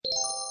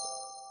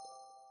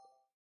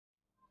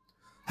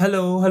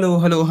Hello.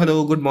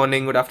 Good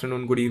morning, good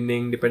afternoon, good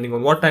evening, depending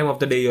on what time of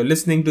the day you're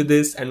listening to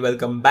this, and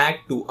welcome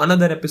back to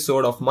another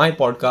episode of my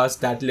podcast,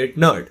 That Lit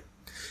Nerd.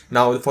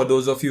 Now, for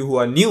those of you who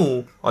are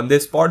new on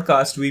this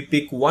podcast, we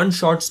pick one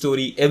short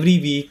story every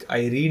week.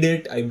 I read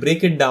it, I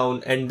break it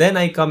down, and then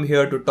I come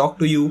here to talk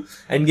to you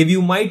and give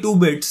you my 2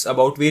 bits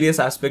about various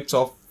aspects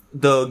of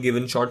the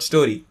given short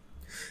story.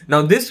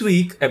 Now, this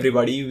week,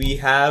 everybody, we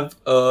have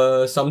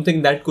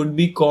something that could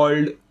be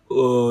called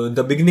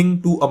the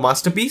beginning to a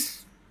masterpiece.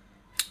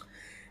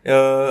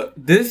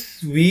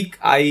 This week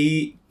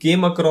I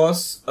came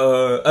across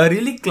a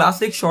really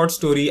classic short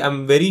story.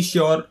 I'm very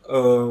sure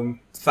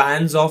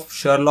fans of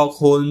Sherlock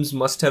Holmes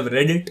must have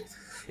read it.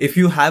 If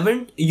you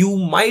haven't, you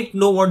might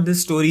know what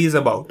this story is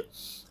about.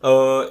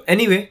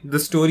 Anyway, the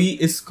story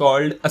is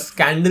called A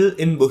Scandal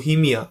in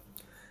Bohemia,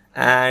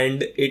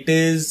 and it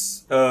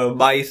is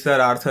by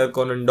Sir Arthur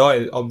Conan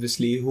Doyle,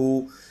 obviously,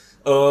 who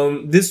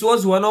this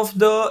was one of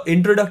the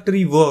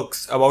introductory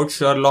works about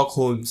Sherlock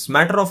Holmes.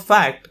 Matter of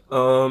fact,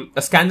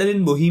 A Scandal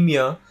in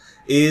Bohemia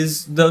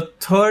is the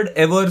third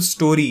ever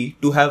story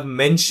to have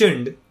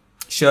mentioned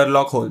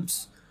Sherlock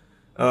Holmes.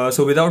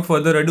 So without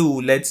further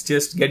ado, let's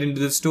just get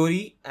into the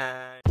story.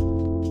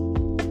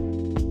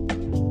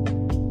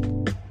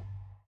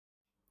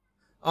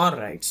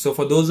 Alright, so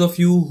for those of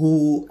you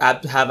who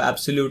have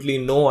absolutely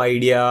no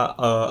idea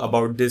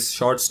about this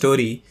short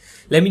story,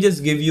 let me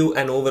just give you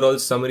an overall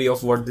summary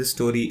of what this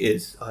story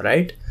is.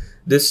 Alright,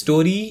 this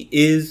story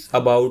is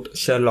about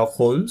Sherlock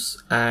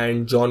Holmes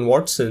and John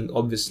Watson,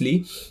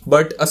 obviously,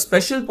 but a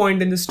special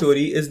point in the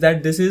story is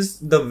that this is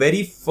the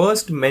very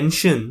first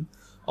mention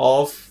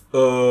of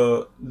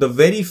the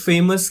very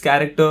famous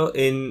character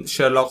in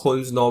Sherlock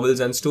Holmes novels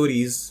and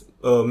stories,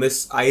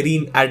 Miss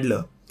Irene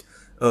Adler.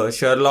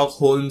 Sherlock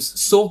Holmes'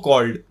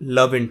 so-called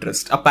love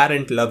interest,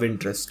 apparent love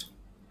interest.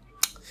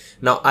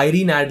 Now,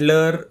 Irene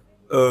Adler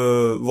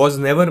was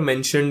never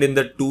mentioned in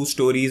the 2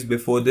 stories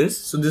before this.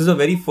 So this is the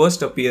very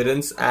first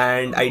appearance,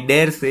 and I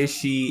dare say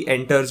she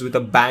enters with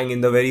a bang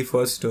in the very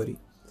first story.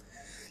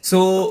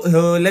 So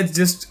let's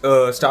just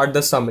start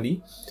the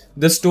summary.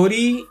 The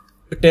story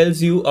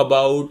tells you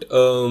about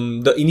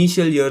the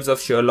initial years of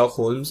Sherlock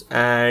Holmes,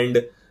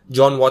 and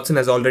John Watson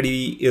has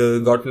already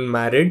gotten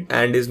married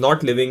and is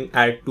not living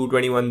at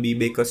 221B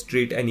Baker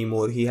Street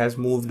anymore. He has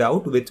moved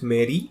out with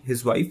Mary,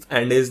 his wife,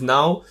 and is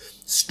now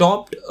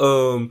stopped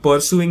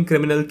pursuing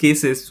criminal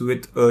cases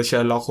with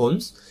Sherlock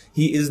Holmes.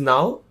 He is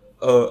now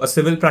a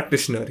civil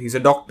practitioner. He's a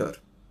doctor.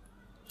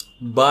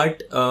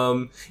 But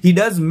he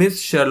does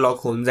miss Sherlock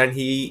Holmes, and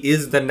he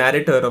is the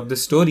narrator of the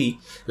story.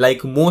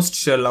 Like most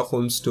Sherlock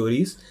Holmes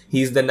stories,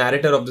 he is the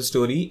narrator of the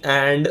story,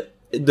 and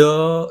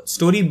the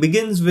story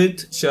begins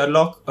with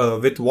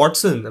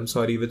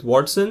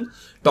Watson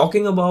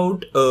talking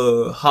about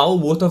how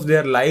both of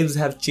their lives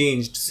have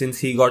changed since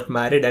he got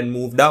married and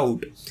moved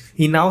out.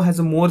 He now has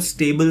a more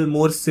stable,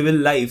 more civil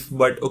life,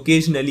 but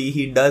occasionally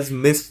he does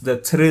miss the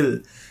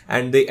thrill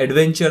and the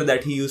adventure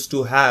that he used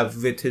to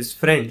have with his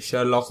friend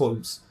Sherlock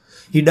Holmes.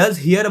 He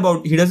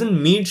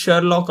doesn't meet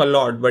Sherlock a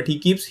lot, but he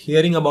keeps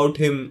hearing about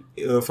him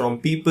from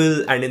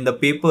people and in the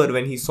paper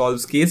when he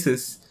solves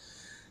cases.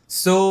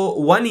 So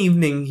one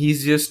evening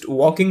he's just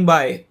walking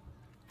by.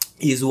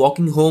 He's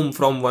walking home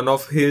from one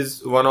of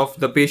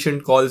the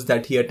patient calls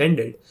that he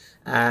attended,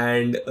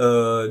 and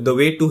the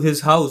way to his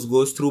house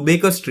goes through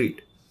Baker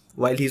Street.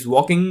 While he's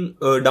walking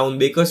down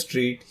Baker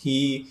Street,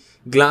 he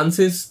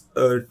glances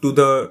to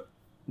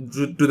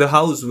the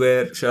house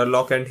where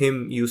Sherlock and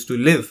him used to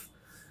live,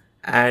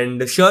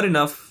 and sure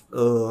enough,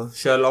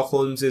 Sherlock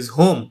Holmes is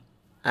home,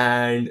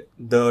 and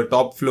the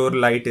top floor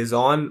light is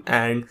on,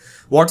 and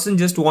Watson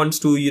just wants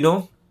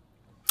to,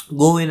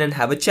 go in and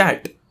have a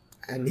chat.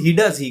 And he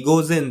does. He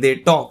goes in, they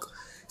talk.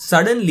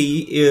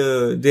 Suddenly,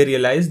 they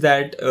realize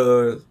that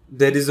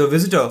there is a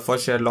visitor for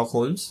Sherlock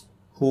Holmes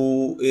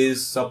who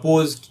is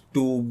supposed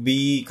to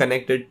be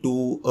connected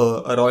to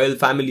a royal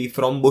family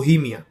from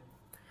Bohemia.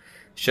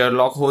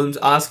 Sherlock Holmes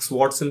asks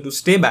Watson to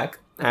stay back,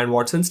 and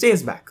Watson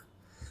stays back.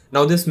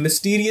 Now, this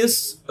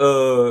mysterious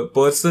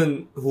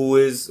person who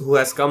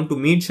has come to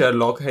meet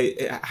Sherlock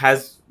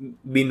has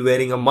been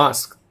wearing a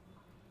mask.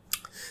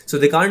 So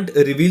they can't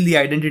reveal the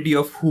identity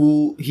of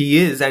who he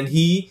is, and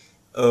he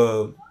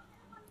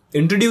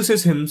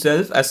introduces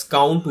himself as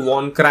Count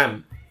von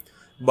Kram.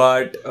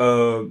 But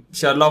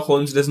Sherlock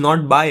Holmes does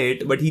not buy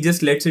it, but he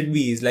just lets it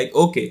be. He's like,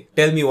 okay,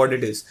 tell me what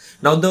it is.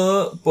 Now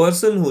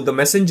the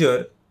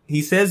messenger,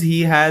 he says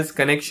he has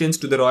connections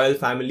to the royal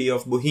family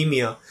of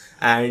Bohemia,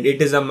 and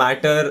it is a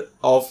matter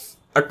of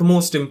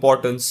utmost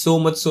importance, so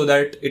much so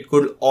that it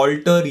could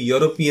alter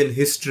European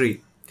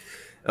history.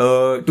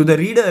 To the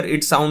reader,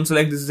 it sounds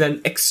like this is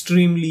an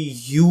extremely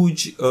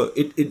huge,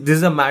 this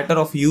is a matter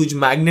of huge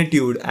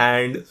magnitude,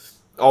 and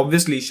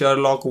obviously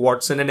Sherlock,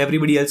 Watson and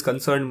everybody else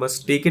concerned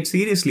must take it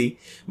seriously.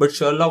 But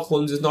Sherlock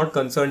Holmes is not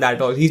concerned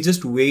at all. He's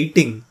just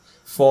waiting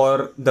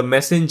for the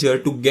messenger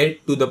to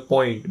get to the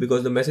point,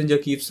 because the messenger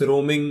keeps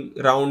roaming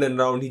round and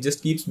round. He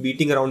just keeps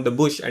beating around the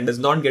bush and does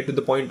not get to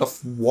the point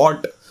of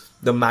what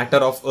the matter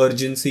of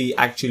urgency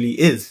actually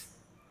is.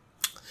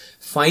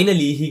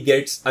 Finally, he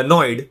gets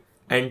annoyed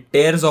and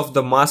tears off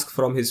the mask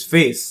from his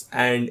face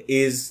and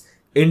is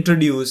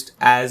introduced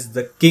as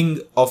the king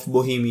of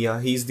Bohemia.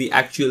 He's the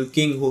actual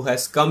king who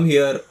has come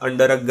here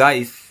under a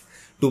guise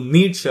to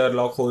meet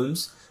Sherlock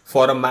Holmes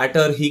for a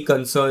matter he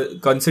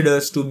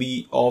considers to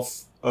be of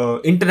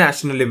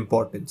international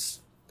importance.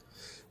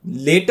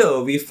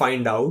 Later, we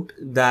find out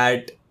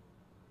that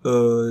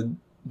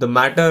the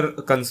matter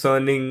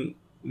concerning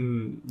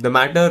the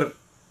matter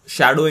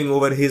shadowing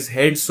over his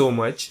head so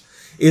much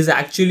is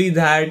actually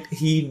that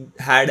he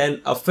had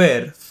an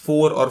affair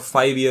 4 or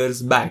 5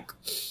 years back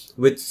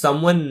with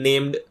someone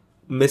named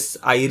Miss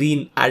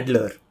Irene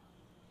Adler.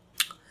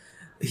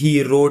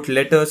 He wrote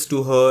letters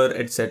to her,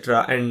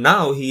 etc. And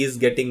now he is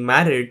getting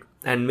married,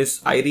 and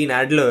Miss Irene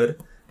Adler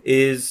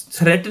is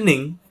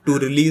threatening to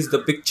release the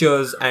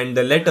pictures and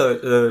the letter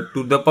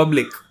to the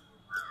public.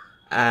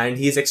 And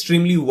he is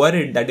extremely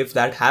worried that if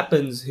that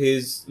happens,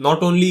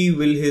 not only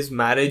will his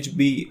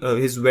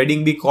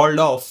wedding be called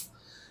off,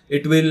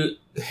 it will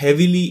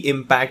heavily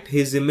impact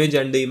his image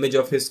and the image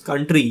of his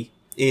country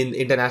in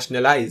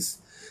international eyes.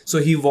 So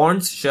he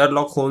wants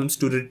Sherlock Holmes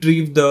to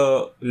retrieve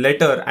the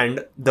letter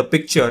and the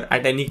picture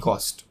at any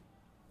cost.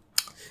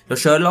 Now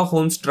Sherlock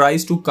Holmes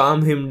tries to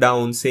calm him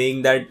down,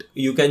 saying that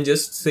you can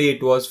just say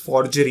it was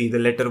forgery, the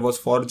letter was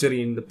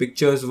forgery and the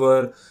pictures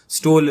were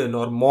stolen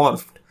or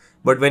morphed.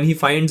 But when he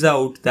finds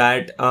out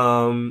that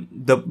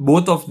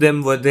both of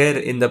them were there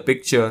in the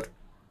picture,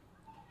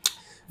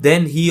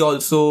 then he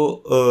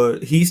also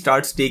he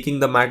starts taking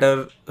the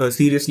matter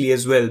seriously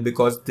as well,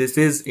 because this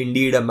is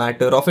indeed a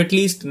matter of at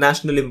least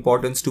national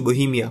importance to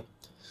Bohemia.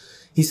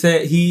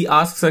 He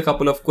asks a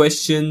couple of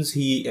questions.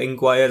 He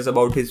inquires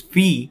about his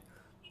fee,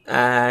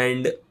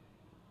 and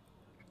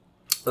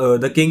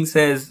the king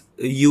says,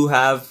 I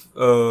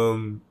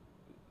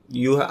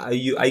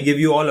give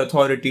you all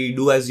authority,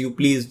 do as you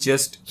please,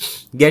 just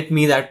get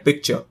me that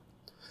picture.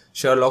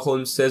 Sherlock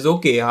Holmes says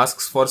okay,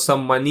 asks for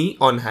some money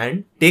on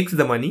hand, takes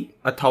the money,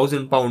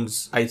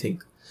 £1,000 I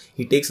think.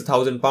 He takes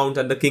 £1,000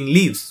 and the king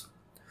leaves.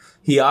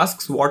 He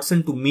asks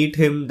Watson to meet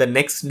him the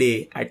next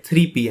day at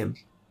 3 p.m.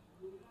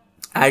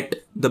 at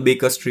the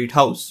Baker Street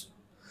house.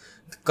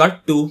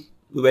 Cut to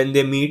when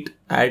they meet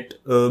at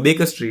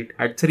Baker Street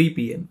at 3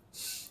 p.m.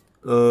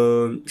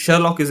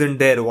 Sherlock isn't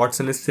there.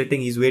 Watson is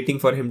sitting. He's waiting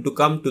for him to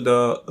come to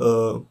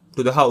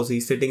the house.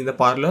 He's sitting in the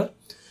parlor,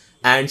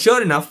 and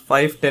sure enough,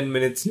 5-10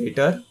 minutes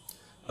later,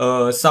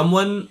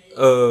 someone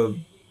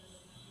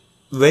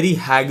very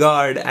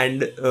haggard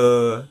and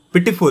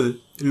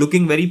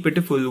looking very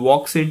pitiful,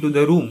 walks into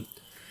the room.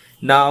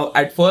 Now,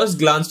 at first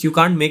glance, you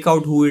can't make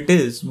out who it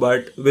is,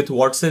 but with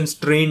Watson's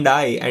trained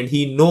eye, and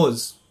he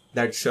knows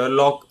that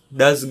Sherlock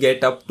does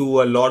get up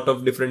to a lot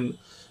of different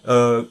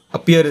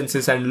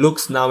appearances and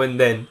looks now and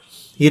then,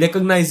 he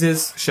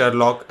recognizes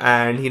Sherlock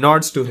and he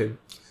nods to him.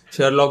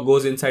 Sherlock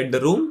goes inside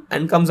the room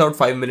and comes out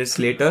 5 minutes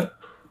later,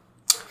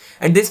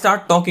 and they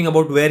start talking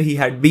about where he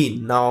had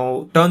been.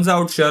 Now, turns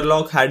out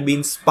Sherlock had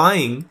been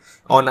spying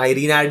on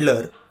Irene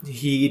Adler.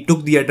 He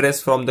took the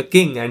address from the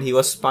king and he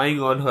was spying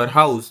on her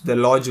house, the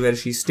lodge where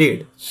she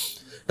stayed.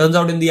 Turns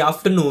out in the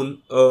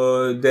afternoon,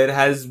 there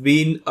has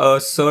been a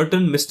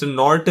certain Mr.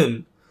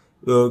 Norton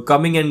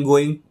coming and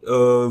going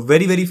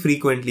very, very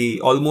frequently,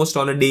 almost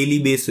on a daily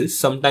basis,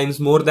 sometimes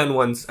more than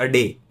once a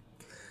day.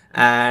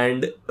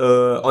 And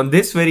on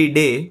this very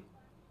day,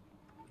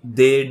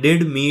 they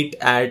did meet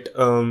at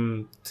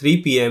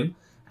 3 p.m.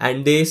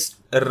 and they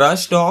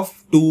rushed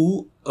off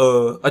to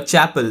a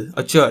chapel,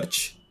 a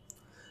church.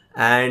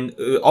 And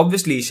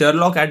obviously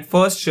Sherlock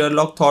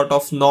thought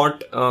of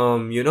not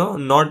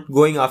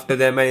going after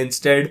them and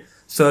instead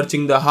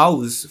searching the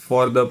house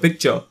for the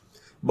picture.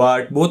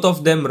 But both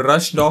of them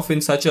rushed off in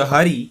such a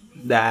hurry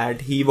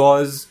that he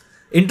was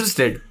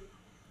interested.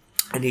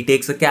 And he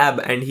takes a cab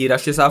and he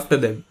rushes after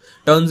them.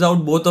 Turns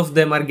out both of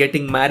them are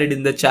getting married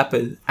in the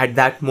chapel at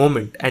that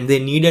moment. And they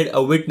needed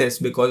a witness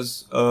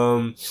because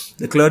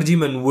the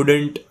clergyman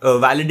wouldn't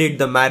validate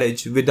the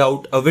marriage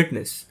without a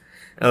witness.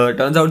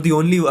 Turns out the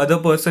only other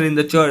person in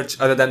the church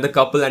other than the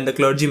couple and the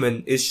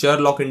clergyman is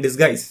Sherlock in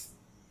disguise.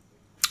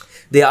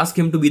 They ask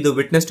him to be the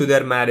witness to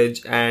their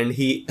marriage and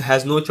he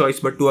has no choice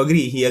but to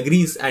agree. He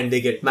agrees and they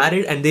get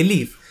married and they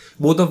leave.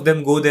 Both of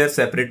them go their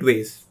separate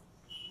ways.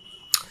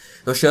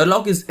 Now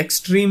Sherlock is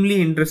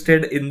extremely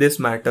interested in this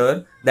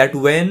matter, that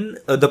when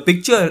the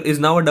picture is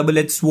now a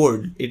double-edged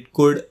sword. It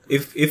could,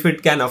 if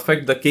it can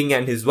affect the king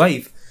and his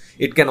wife,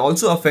 it can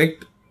also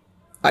affect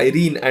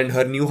Irene and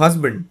her new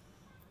husband.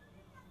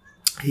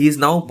 He is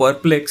now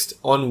perplexed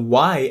on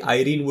why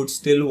Irene would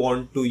still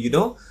want to,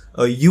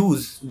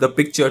 use the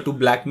picture to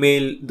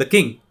blackmail the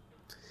king.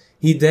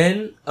 He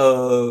then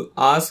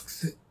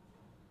asks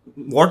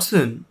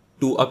Watson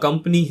to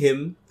accompany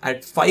him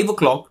at 5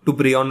 o'clock to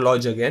Bryon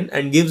Lodge again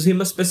and gives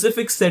him a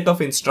specific set of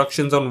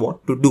instructions on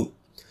what to do.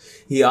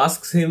 He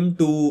asks him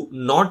to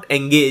not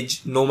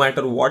engage no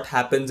matter what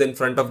happens in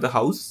front of the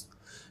house.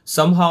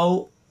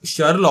 Somehow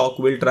Sherlock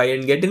will try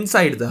and get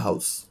inside the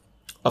house.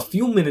 A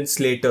few minutes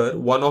later,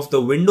 one of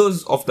the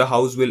windows of the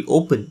house will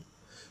open.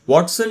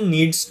 Watson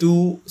needs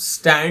to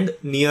stand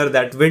near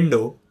that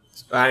window,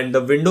 and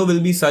the window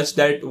will be such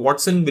that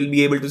Watson will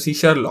be able to see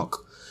Sherlock.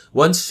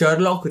 Once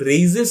Sherlock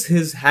raises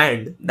his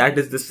hand, that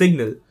is the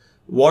signal,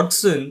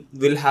 Watson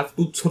will have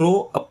to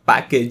throw a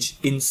package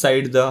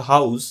inside the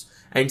house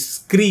and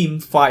scream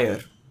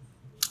fire.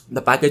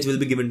 The package will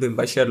be given to him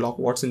by Sherlock.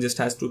 Watson just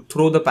has to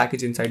throw the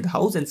package inside the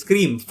house and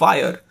scream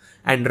fire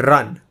and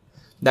run.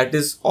 That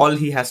is all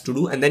he has to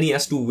do, and then he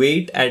has to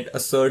wait at a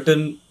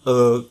certain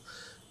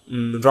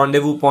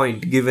rendezvous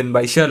point given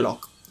by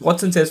Sherlock.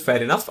 Watson says,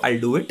 fair enough, I'll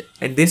do it,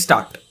 and they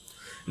start.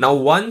 Now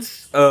once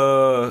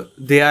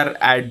they are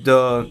at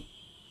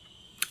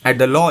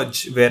the lodge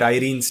where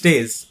Irene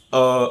stays,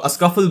 a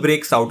scuffle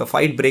breaks out, a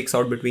fight breaks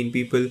out between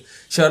people.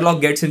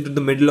 Sherlock gets into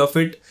the middle of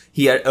it.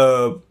 He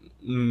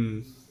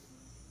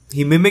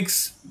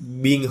mimics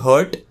being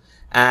hurt,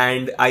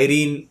 and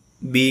Irene,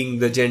 being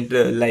the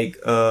gentle,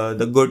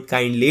 the good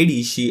kind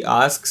lady, she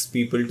asks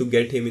people to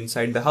get him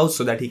inside the house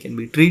so that he can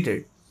be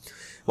treated.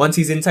 Once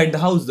he's inside the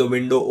house, the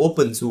window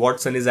opens.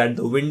 Watson is at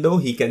the window.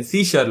 He can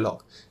see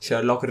Sherlock.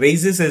 Sherlock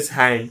raises his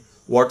hand.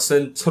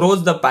 Watson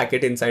throws the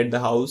packet inside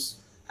the house,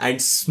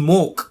 and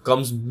smoke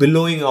comes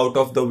billowing out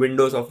of the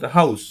windows of the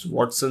house.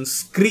 Watson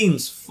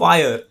screams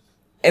fire.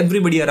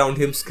 Everybody around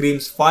him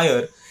screams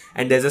fire,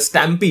 and there's a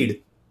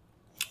stampede.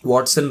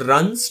 Watson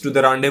runs to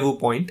the rendezvous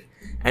point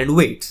and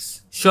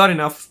waits. Sure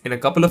enough, in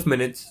a couple of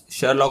minutes,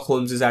 Sherlock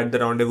Holmes is at the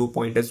rendezvous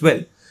point as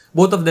well.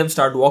 Both of them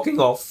start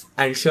walking off,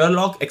 and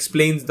Sherlock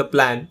explains the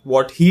plan,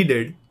 what he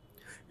did,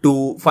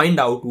 to find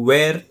out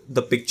where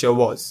the picture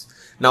was.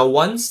 Now,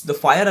 once the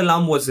fire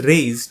alarm was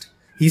raised,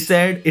 he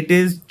said it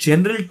is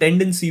general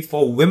tendency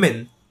for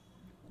women,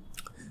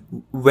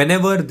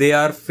 whenever they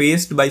are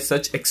faced by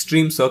such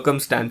extreme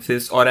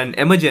circumstances or an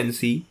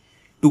emergency,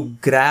 to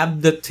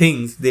grab the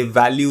things they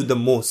value the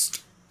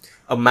most.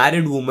 A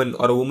married woman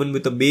or a woman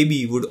with a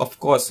baby would of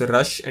course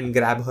rush and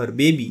grab her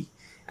baby.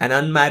 An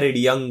unmarried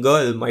young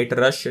girl might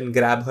rush and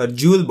grab her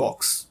jewel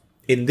box.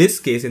 In this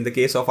case, in the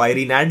case of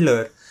Irene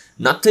Adler,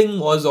 nothing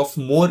was of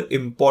more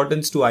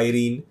importance to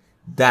Irene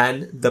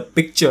than the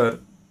picture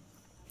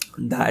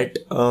that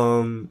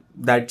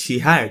she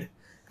had.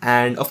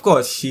 And of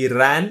course, she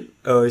ran.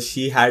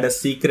 She had a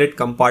secret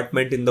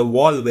compartment in the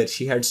wall where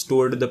she had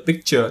stored the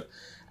picture.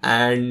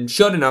 And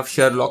sure enough,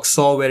 Sherlock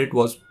saw where it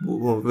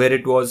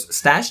was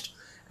stashed,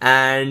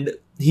 and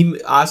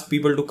he asked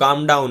people to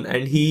calm down,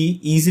 and he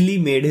easily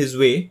made his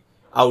way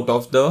out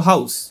of the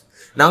house.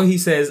 Now he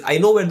says, I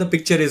know where the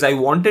picture is. I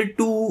wanted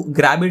to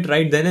grab it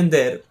right then and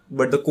there,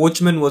 but the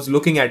coachman was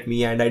looking at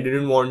me and I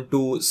didn't want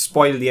to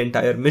spoil the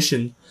entire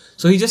mission.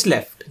 So he just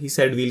left. He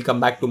said, we'll come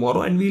back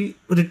tomorrow and we'll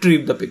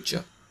retrieve the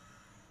picture.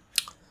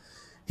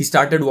 He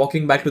started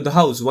walking back to the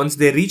house. Once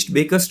they reached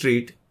Baker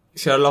Street,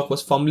 Sherlock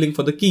was fumbling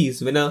for the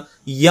keys when a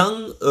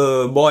young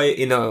boy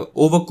in a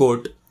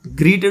overcoat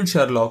greeted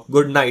Sherlock,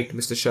 "Good night,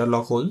 Mr.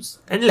 Sherlock Holmes,"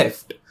 and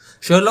left.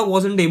 Sherlock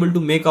wasn't able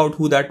to make out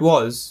who that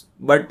was,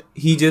 but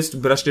he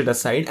just brushed it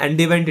aside and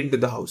they went into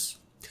the house.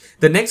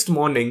 The next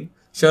morning,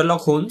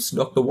 Sherlock Holmes,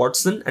 Dr.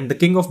 Watson, and the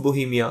King of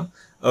Bohemia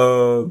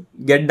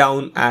get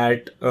down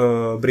at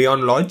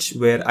Bryon Lodge,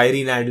 where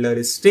Irene Adler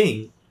is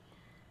staying.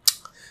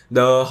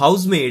 The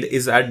housemaid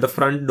is at the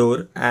front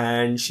door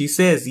and she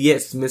says,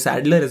 "Yes, Miss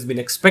Adler has been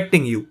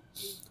expecting you."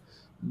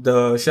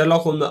 The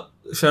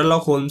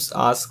Sherlock Holmes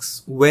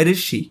asks, "Where is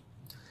she?"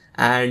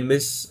 And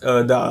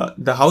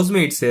the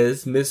housemaid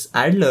says, "Miss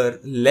Adler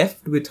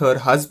left with her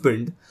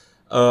husband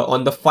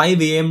on the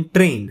 5 a.m.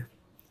 train."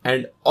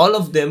 And all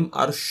of them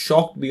are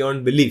shocked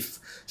beyond belief.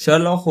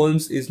 Sherlock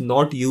Holmes is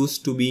not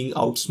used to being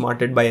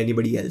outsmarted by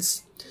anybody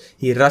else.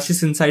 He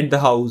rushes inside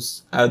the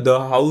house. The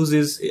house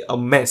is a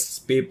mess.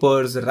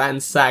 Papers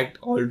ransacked,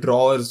 all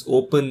drawers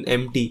open,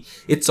 empty.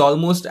 It's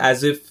almost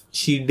as if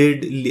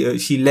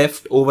she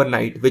left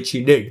overnight, which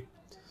she did.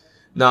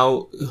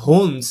 Now,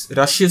 Holmes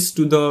rushes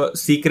to the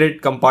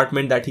secret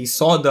compartment that he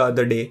saw the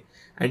other day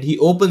and he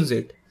opens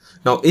it.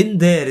 Now, in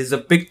there is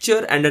a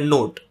picture and a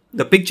note.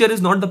 The picture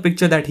is not the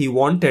picture that he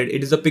wanted.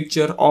 It is a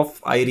picture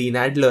of Irene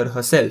Adler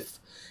herself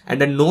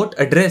and a note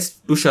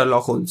addressed to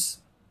Sherlock Holmes.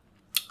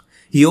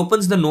 He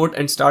opens the note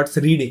and starts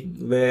reading,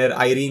 where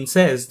Irene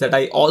says that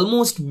I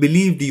almost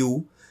believed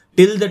you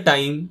till the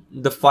time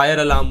the fire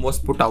alarm was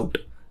put out.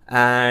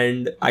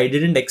 And I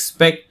didn't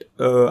expect,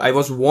 I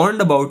was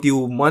warned about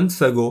you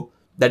months ago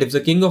that if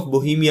the King of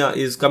Bohemia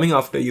is coming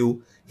after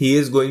you, he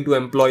is going to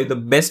employ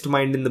the best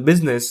mind in the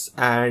business,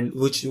 and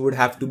which would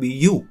have to be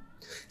you.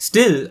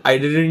 Still, I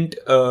didn't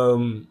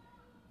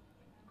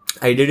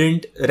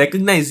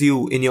recognize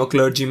you in your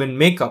clergyman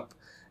makeup.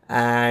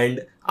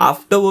 And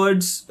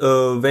afterwards,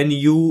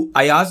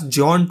 I asked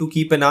John to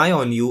keep an eye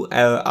on you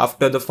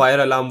after the fire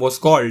alarm was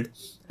called,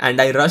 and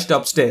I rushed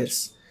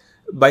upstairs.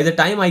 By the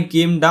time I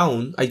came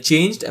down,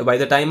 by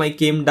the time I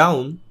came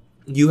down,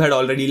 you had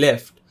already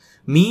left.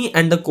 Me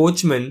and the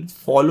coachman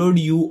followed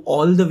you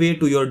all the way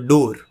to your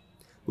door,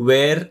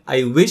 where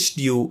I wished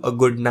you a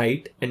good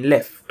night and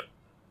left.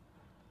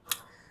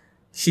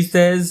 She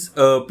says,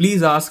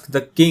 please ask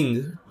the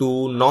king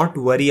to not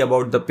worry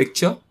about the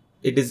picture.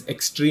 it is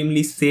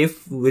extremely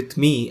safe with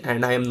me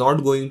and I am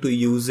not going to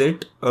use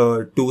it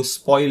to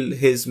spoil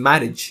his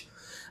marriage.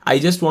 I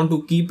just want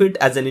to keep it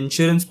as an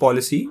insurance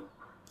policy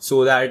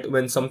so that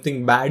when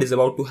something bad is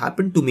about to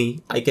happen to me,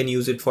 I can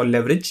use it for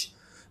leverage.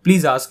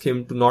 Please ask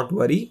him to not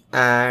worry,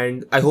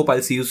 and I hope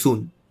I'll see you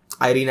soon.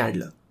 Irene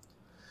Adler.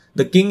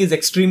 The king is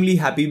extremely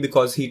happy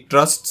because he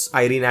trusts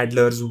Irene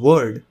Adler's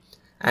word.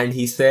 And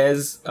he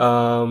says,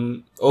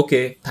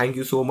 okay, thank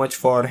you so much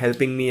for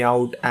helping me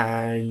out,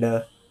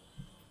 and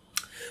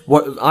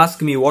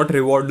ask me what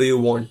reward do you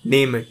want,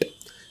 name it.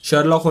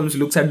 Sherlock Holmes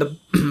looks at the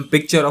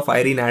picture of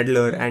Irene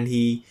Adler and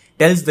he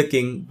tells the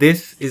king,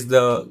 this is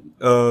the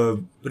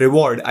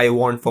reward I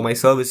want for my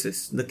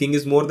services. The king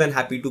is more than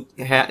happy to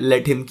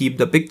let him keep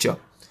the picture.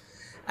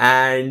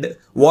 And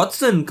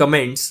Watson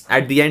comments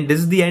at the end,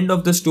 this is the end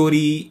of the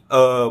story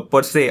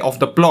per se, of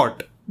the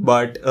plot.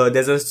 But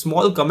there's a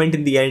small comment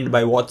in the end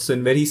by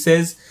Watson where he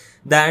says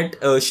that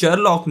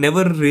Sherlock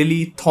never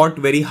really thought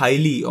very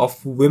highly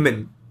of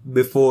women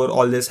before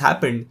all this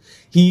happened.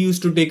 He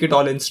used to take it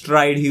all in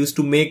stride. He used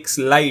to make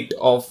light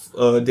of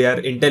their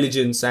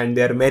intelligence and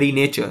their merry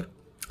nature.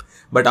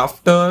 But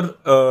after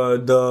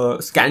the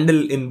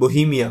scandal in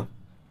Bohemia,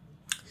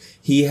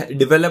 he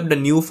developed a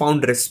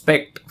newfound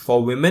respect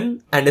for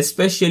women, and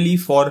especially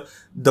for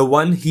the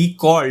one he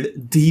called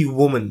the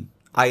woman,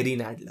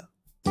 Irene Adler.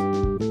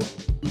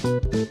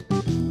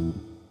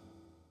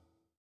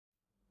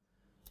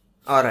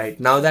 Alright,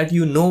 now that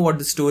you know what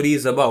the story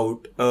is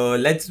about,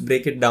 let's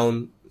break it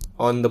down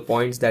on the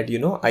points that,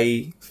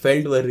 I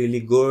felt were really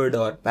good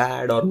or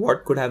bad or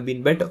what could have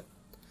been better.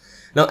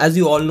 Now, as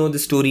you all know, the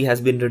story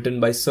has been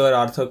written by Sir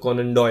Arthur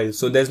Conan Doyle,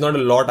 so there's not a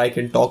lot I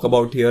can talk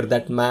about here.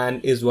 That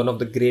man is one of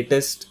the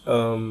greatest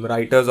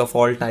writers of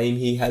all time.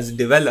 He has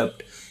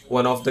developed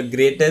one of the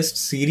greatest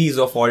series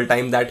of all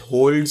time that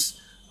holds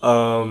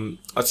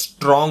a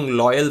strong,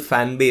 loyal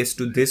fan base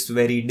to this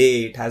very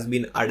day. It has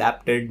been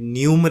adapted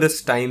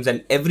numerous times,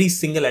 and every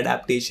single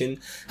adaptation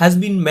has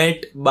been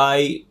met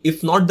by,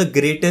 if not the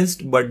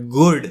greatest, but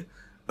good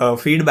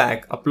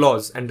feedback,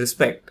 applause, and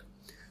respect.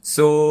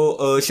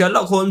 So,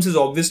 Sherlock Holmes is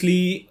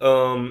obviously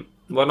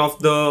one of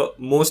the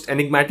most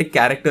enigmatic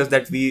characters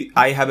that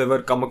I have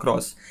ever come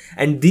across.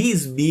 And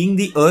these being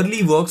the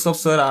early works of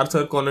Sir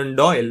Arthur Conan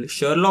Doyle,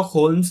 Sherlock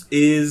Holmes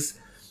is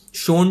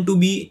shown to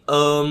be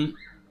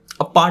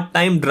a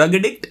part-time drug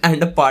addict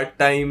and a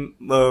part-time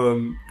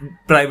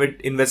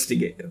private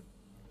investigator.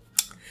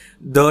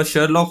 The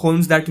Sherlock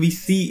Holmes that we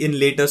see in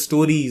later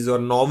stories or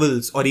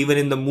novels or even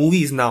in the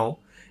movies now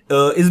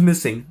is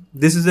missing.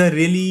 This is a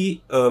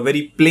really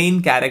very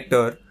plain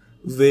character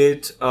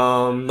with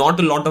not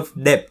a lot of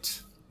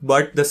depth,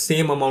 but the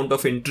same amount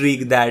of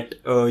intrigue that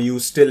you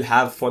still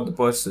have for the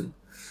person.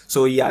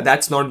 So yeah,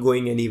 that's not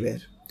going anywhere.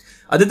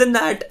 Other than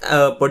that,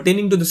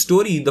 pertaining to the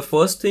story, the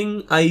first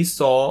thing I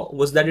saw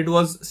was that it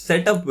was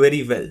set up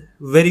very well.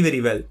 Very,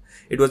 very well.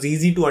 It was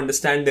easy to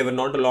understand. There were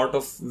not a lot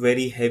of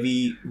very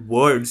heavy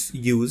words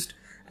used.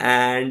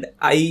 And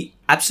I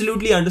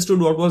absolutely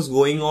understood what was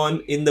going on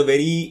in the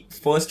very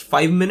first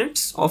 5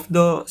 minutes of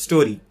the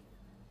story.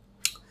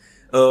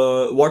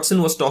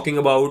 Watson was talking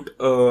about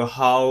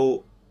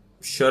how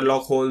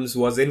Sherlock Holmes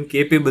was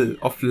incapable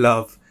of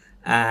love,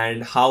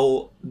 and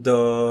how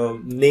the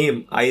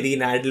name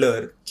Irene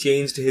Adler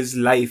changed his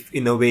life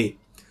in a way.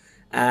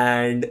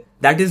 And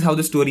that is how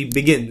the story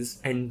begins.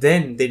 And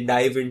then they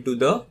dive into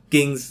the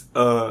king's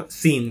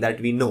scene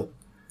that we know.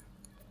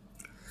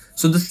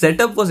 So the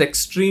setup was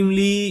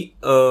extremely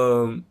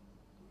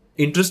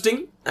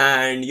interesting,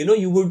 and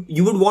you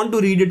would want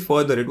to read it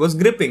further. It was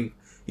gripping.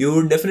 You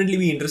would definitely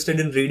be interested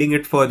in reading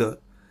it further.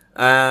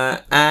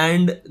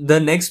 And the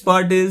next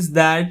part is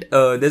that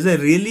there's a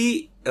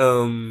really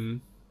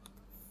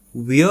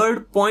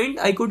weird point,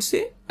 I could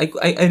say.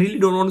 I really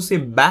don't want to say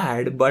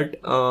bad, but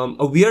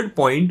a weird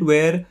point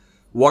where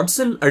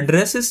Watson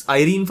addresses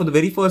Irene for the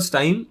very first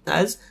time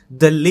as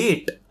the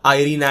late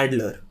Irene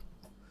Adler.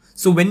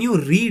 So when you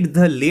read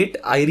the late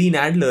Irene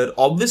Adler,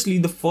 obviously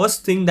the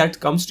first thing that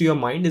comes to your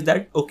mind is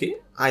that, okay,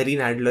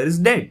 Irene Adler is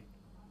dead.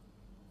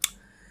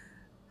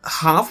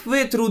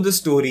 Halfway through the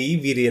story,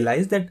 we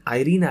realize that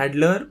Irene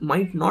Adler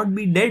might not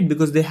be dead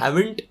because they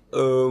haven't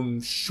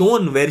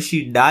shown where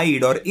she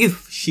died or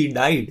if she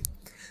died.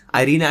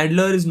 Irene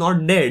Adler is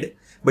not dead.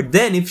 But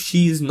then if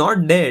she is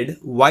not dead,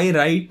 why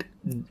write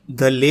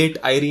the late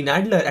Irene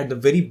Adler at the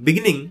very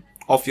beginning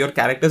of your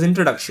character's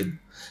introduction?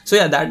 So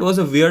yeah, that was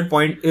a weird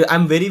point.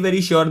 I'm very,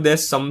 very sure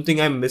there's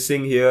something I'm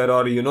missing here,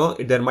 or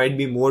there might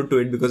be more to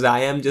it, because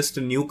I am just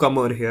a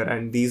newcomer here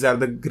and these are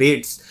the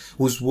greats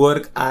whose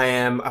work I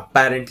am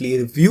apparently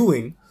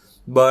reviewing.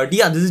 But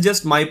yeah, this is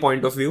just my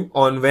point of view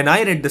on when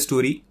I read the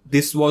story.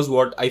 This was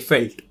what I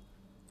felt.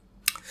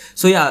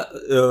 So yeah,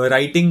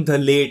 writing the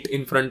late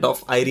in front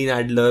of Irene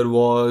Adler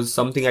was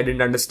something I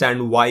didn't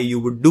understand why you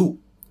would do.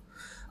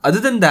 Other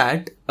than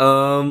that,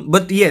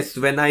 but yes,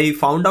 when I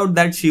found out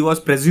that she was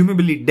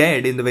presumably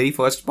dead in the very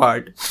first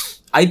part,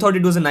 I thought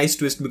it was a nice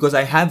twist, because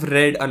I have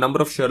read a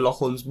number of Sherlock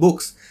Holmes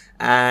books,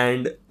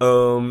 and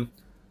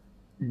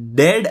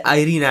dead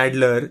Irene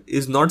Adler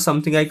is not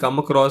something I come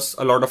across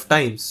a lot of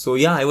times. So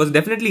yeah, I was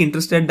definitely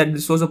interested that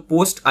this was a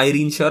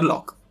post-Irene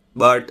Sherlock.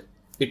 But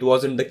it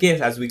wasn't the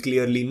case, as we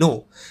clearly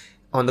know.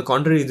 On the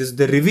contrary, this is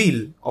the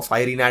reveal of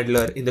Irene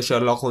Adler in the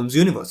Sherlock Holmes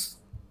universe.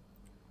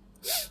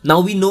 Now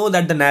we know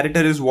that the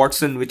narrator is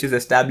Watson, which is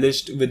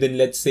established within,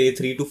 let's say,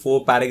 3 to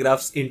 4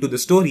 paragraphs into the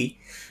story.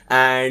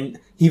 And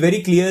he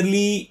very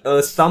clearly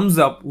sums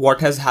up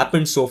what has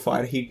happened so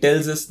far. He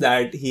tells us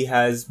that he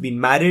has been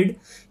married,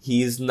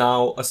 he is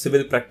now a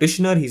civil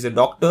practitioner, he's a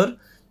doctor,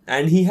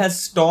 and he has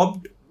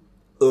stopped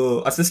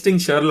assisting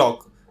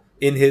Sherlock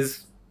in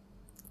his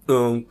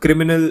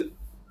criminal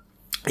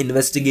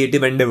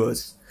investigative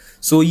endeavors.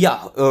 So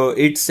yeah,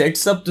 it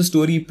sets up the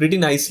story pretty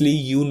nicely.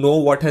 You know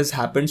what has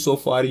happened so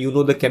far. You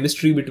know the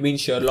chemistry between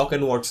Sherlock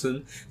and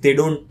Watson. They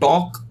don't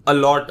talk a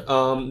lot.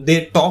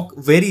 They talk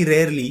very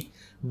rarely.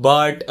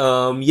 But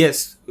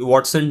yes,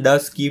 Watson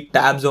does keep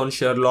tabs on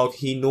Sherlock.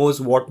 He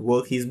knows what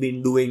work he's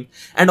been doing.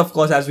 And of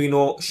course, as we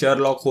know,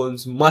 Sherlock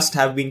Holmes must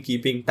have been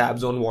keeping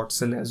tabs on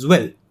Watson as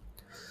well.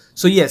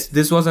 So yes,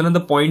 this was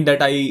another point that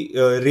I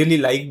really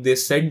liked. They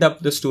set up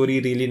the story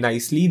really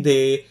nicely.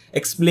 They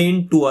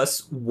explained to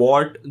us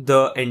what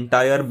the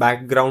entire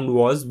background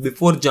was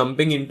before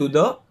jumping into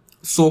the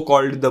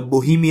so-called the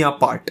Bohemia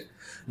part.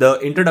 The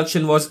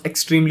introduction was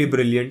extremely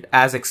brilliant,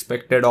 as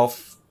expected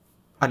of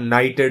a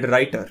knighted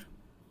writer.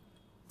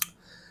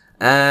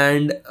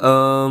 And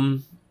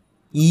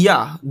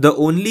yeah, the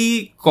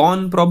only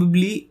con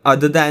probably,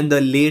 other than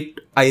the late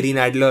Irene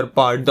Adler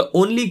part, the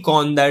only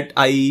con that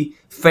I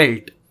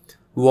felt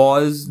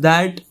was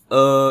that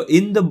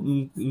in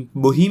the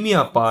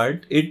Bohemia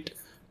part, it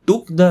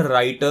took the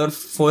writer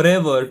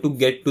forever to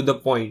get to the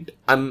point.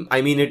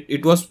 I mean,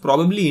 it was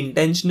probably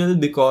intentional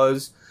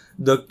because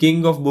the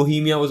King of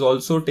Bohemia was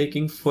also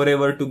taking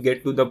forever to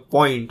get to the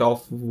point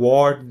of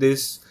what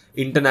this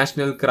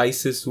international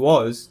crisis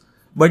was.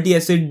 But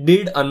yes, it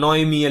did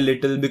annoy me a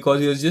little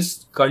because he was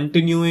just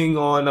continuing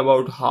on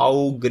about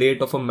how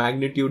great of a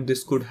magnitude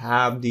this could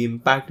have, the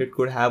impact it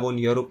could have on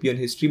European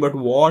history. But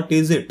what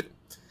is it?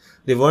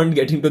 They weren't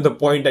getting to the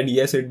point, and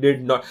yes, it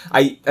did not.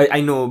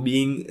 I know,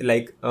 being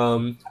like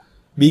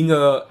being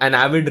an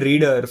avid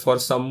reader for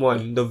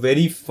someone, the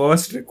very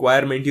first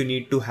requirement you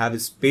need to have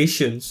is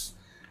patience.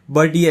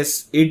 But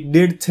yes, it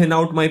did thin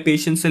out my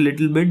patience a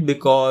little bit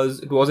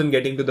because it wasn't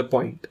getting to the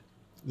point.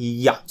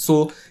 Yeah.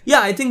 So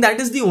yeah, I think that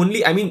is the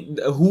only, I mean,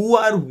 who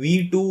are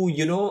we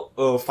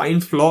to,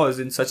 find flaws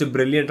in such a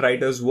brilliant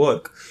writer's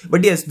work?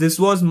 But yes, this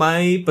was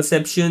my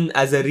perception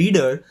as a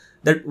reader,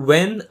 that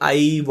when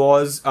I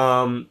was,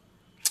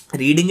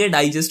 reading it,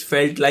 I just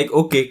felt like,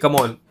 okay, come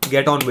on,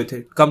 get on with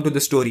it. Come to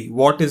the story.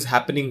 What is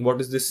happening?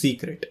 What is the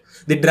secret?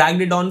 They dragged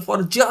it on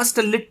for just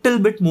a little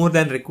bit more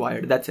than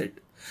required. That's it.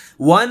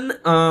 One,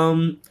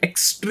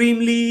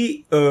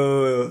 extremely,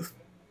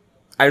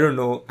 I don't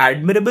know,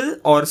 admirable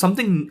or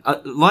something,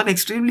 one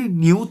extremely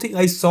new thing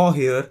I saw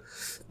here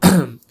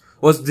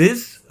was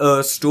this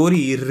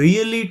story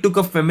really took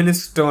a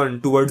feminist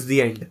turn towards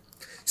the end.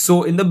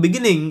 So in the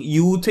beginning,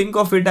 you think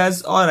of it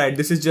as, alright,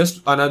 this is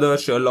just another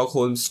Sherlock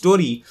Holmes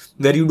story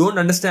where you don't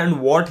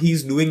understand what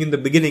he's doing in the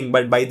beginning,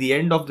 but by the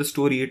end of the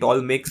story, it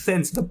all makes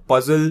sense. The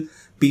puzzle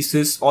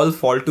pieces all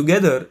fall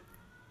together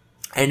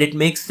and it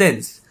makes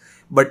sense.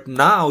 But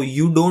now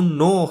you don't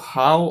know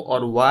how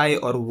or why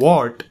or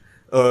what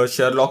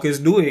Sherlock is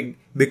doing,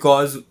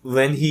 because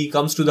when he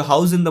comes to the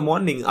house in the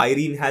morning,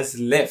 Irene has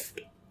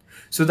left.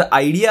 So the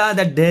idea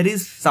that there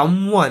is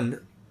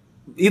someone,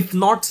 if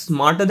not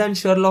smarter than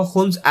Sherlock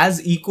Holmes,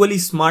 as equally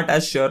smart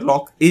as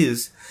Sherlock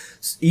is,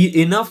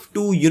 enough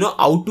to,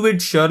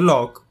 outwit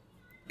Sherlock,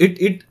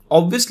 it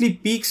obviously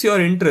piques your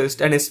interest.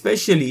 And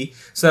especially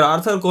Sir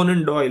Arthur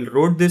Conan Doyle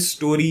wrote this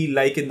story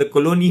like in the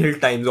colonial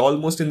times,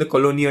 almost in the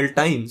colonial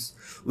times,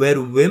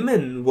 where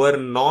women were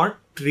not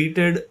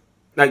treated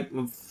like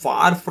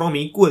far from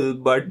equal,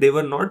 but they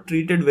were not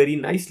treated very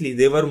nicely.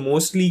 They were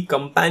mostly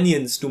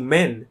companions to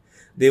men.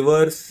 They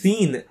were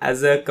seen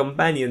as a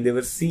companion. They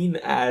were seen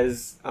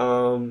as,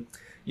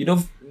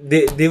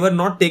 they were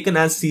not taken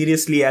as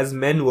seriously as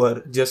men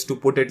were, just to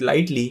put it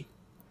lightly.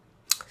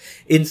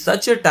 In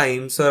such a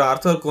time, Sir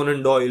Arthur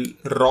Conan Doyle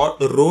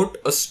wrote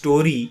a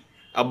story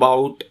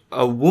about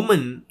a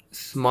woman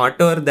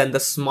smarter than the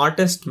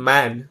smartest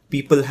man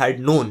people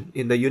had known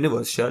in the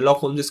universe. Sherlock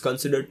Holmes is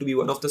considered to be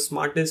one of the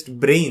smartest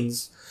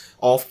brains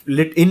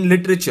in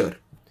literature.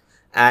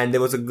 And there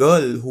was a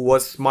girl who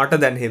was smarter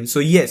than him. So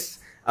yes,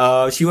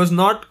 she was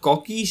not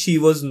cocky. She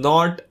was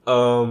not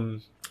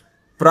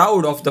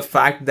proud of the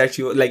fact that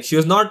she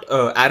was not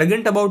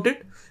arrogant about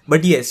it.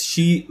 But yes,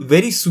 she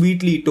very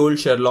sweetly told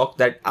Sherlock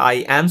that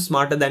I am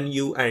smarter than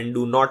you and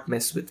do not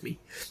mess with me.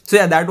 So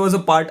yeah, that was a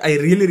part I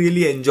really,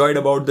 really enjoyed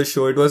about the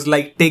show. It was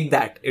like, take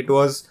that. It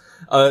was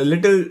a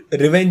little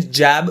revenge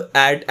jab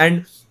at,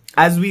 and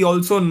as we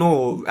also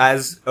know,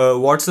 as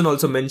Watson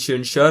also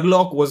mentioned,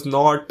 Sherlock was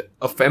not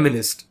a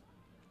feminist.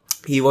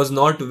 He was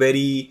not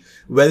very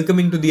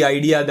welcoming to the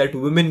idea that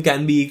women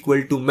can be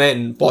equal to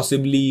men,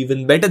 possibly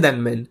even better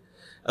than men.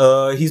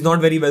 He's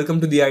not very welcome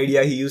to the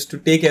idea. He used to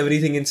take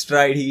everything in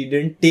stride. He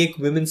didn't take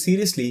women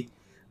seriously.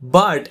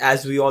 But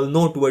as we all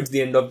know, towards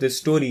the end of this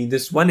story,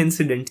 this one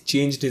incident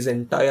changed his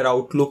entire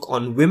outlook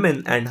on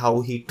women and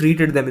how he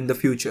treated them in the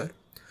future.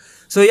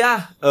 So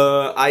yeah,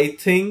 I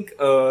think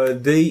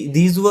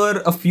these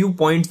were a few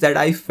points that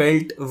I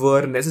felt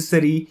were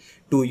necessary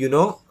to,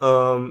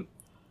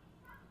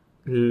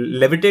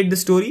 levitate the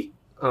story.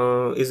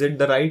 Is it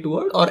the right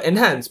word? Or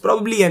enhance?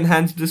 Probably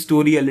enhance the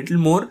story a little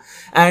more.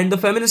 And the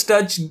feminist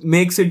touch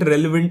makes it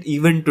relevant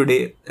even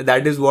today.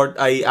 That is what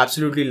I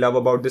absolutely love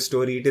about the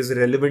story. It is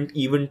relevant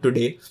even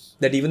today.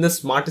 That even the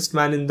smartest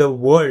man in the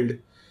world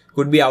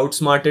could be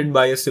outsmarted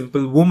by a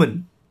simple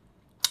woman.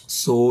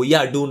 So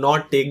yeah, do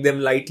not take them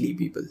lightly,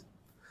 people.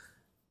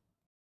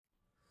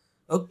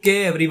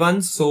 Okay,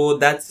 everyone. So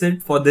that's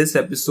it for this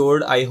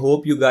episode. I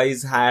hope you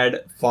guys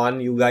had fun.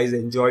 You guys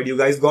enjoyed. You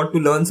guys got to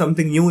learn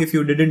something new if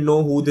you didn't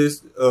know who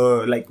this,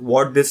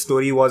 what this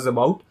story was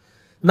about.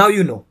 Now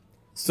you know.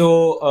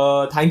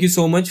 So, thank you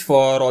so much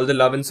for all the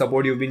love and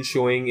support you've been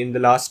showing in the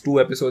last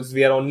 2 episodes.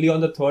 We are only on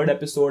the third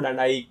episode,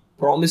 and I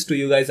promise to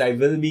you guys I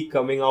will be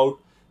coming out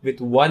with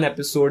one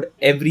episode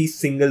every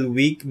single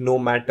week, no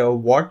matter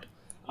what.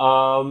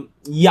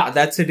 Yeah,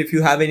 that's it. If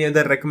you have any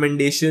other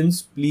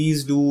recommendations,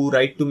 please do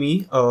write to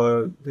me.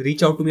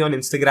 Reach out to me on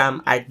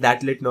Instagram at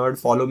thatlitnerd.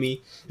 Follow me.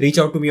 Reach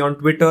out to me on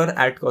Twitter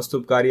at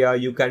Kostubkaria.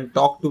 You can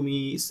talk to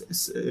me.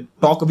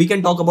 We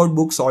can talk about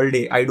books all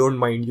day. I don't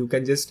mind. You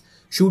can just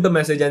shoot a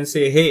message and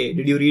say, hey,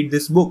 did you read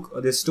this book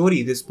or this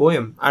story, this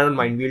poem? I don't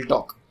mind. We'll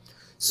talk.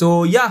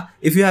 So yeah,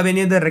 if you have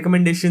any other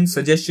recommendations,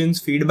 suggestions,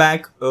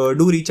 feedback,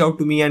 do reach out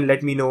to me and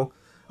let me know.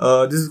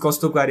 This is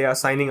Kostubkaria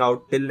signing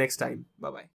out. Till next time. Bye bye.